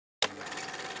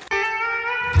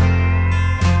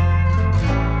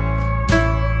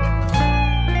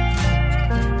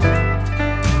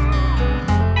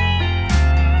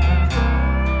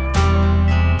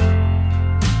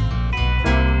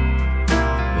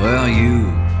Well, you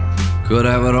could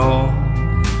have it all,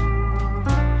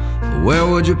 but where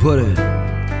would you put it?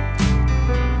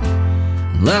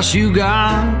 Unless you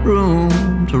got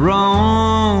room to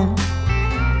roam.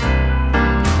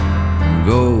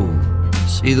 Go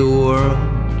see the world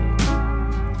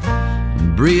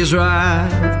and breeze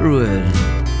right through it,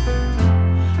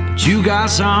 but you got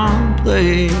some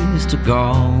place to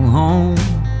call home.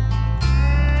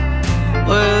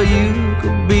 Well, you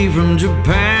could be from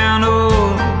Japan or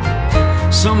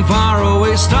some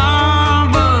faraway star,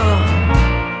 but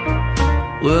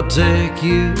we'll take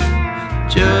you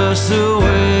just the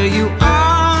way you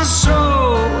are.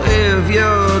 So if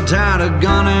you're tired of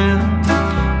gunning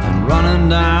and running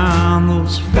down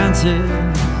those fences,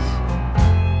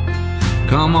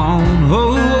 come on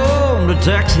home to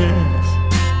Texas.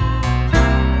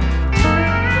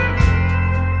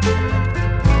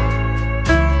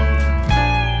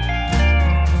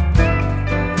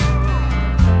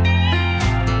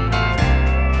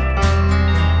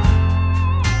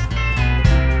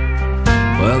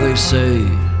 Well, they say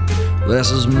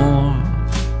less is more,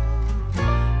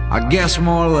 I guess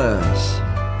more or less.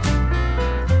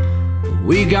 But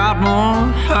we got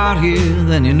more out here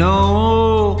than you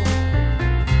know.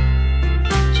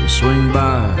 So swing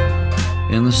by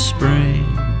in the spring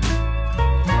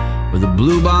where the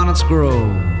blue bonnets grow.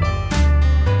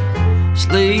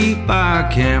 Sleep by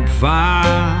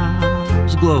campfires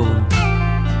glow.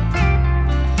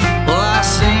 Well, I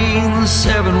seen the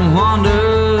seven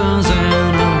wonders in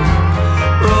a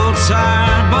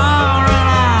roadside bar, and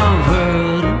I've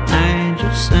heard an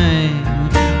angel sing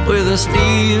with a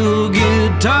steel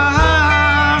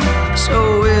guitar.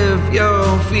 So if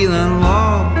you're feeling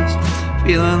lost,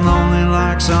 feeling lonely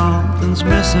like something's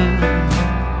missing,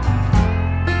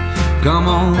 come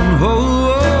on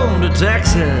home to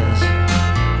Texas.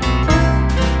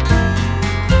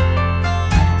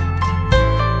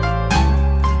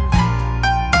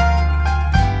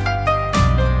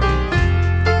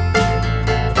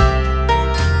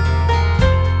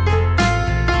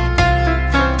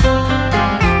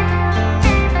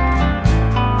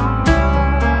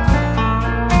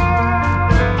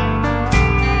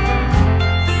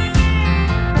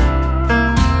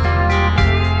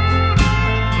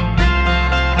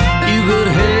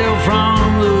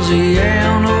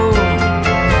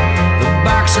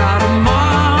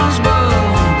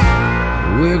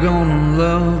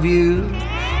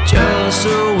 Just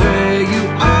the way you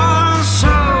are.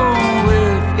 So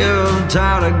if you're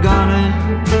tired of gunning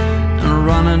and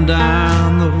running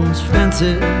down those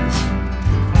fences,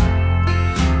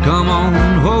 come on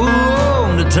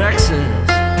home to Texas.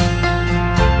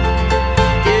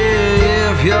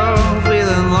 Yeah, if you're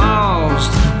feeling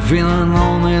lost, feeling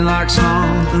lonely like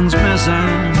something's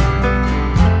missing,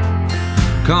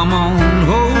 come on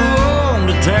home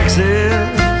to Texas.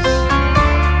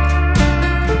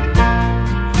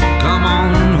 Come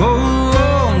on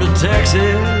home to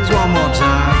Texas one more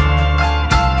time.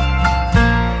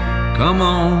 Come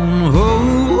on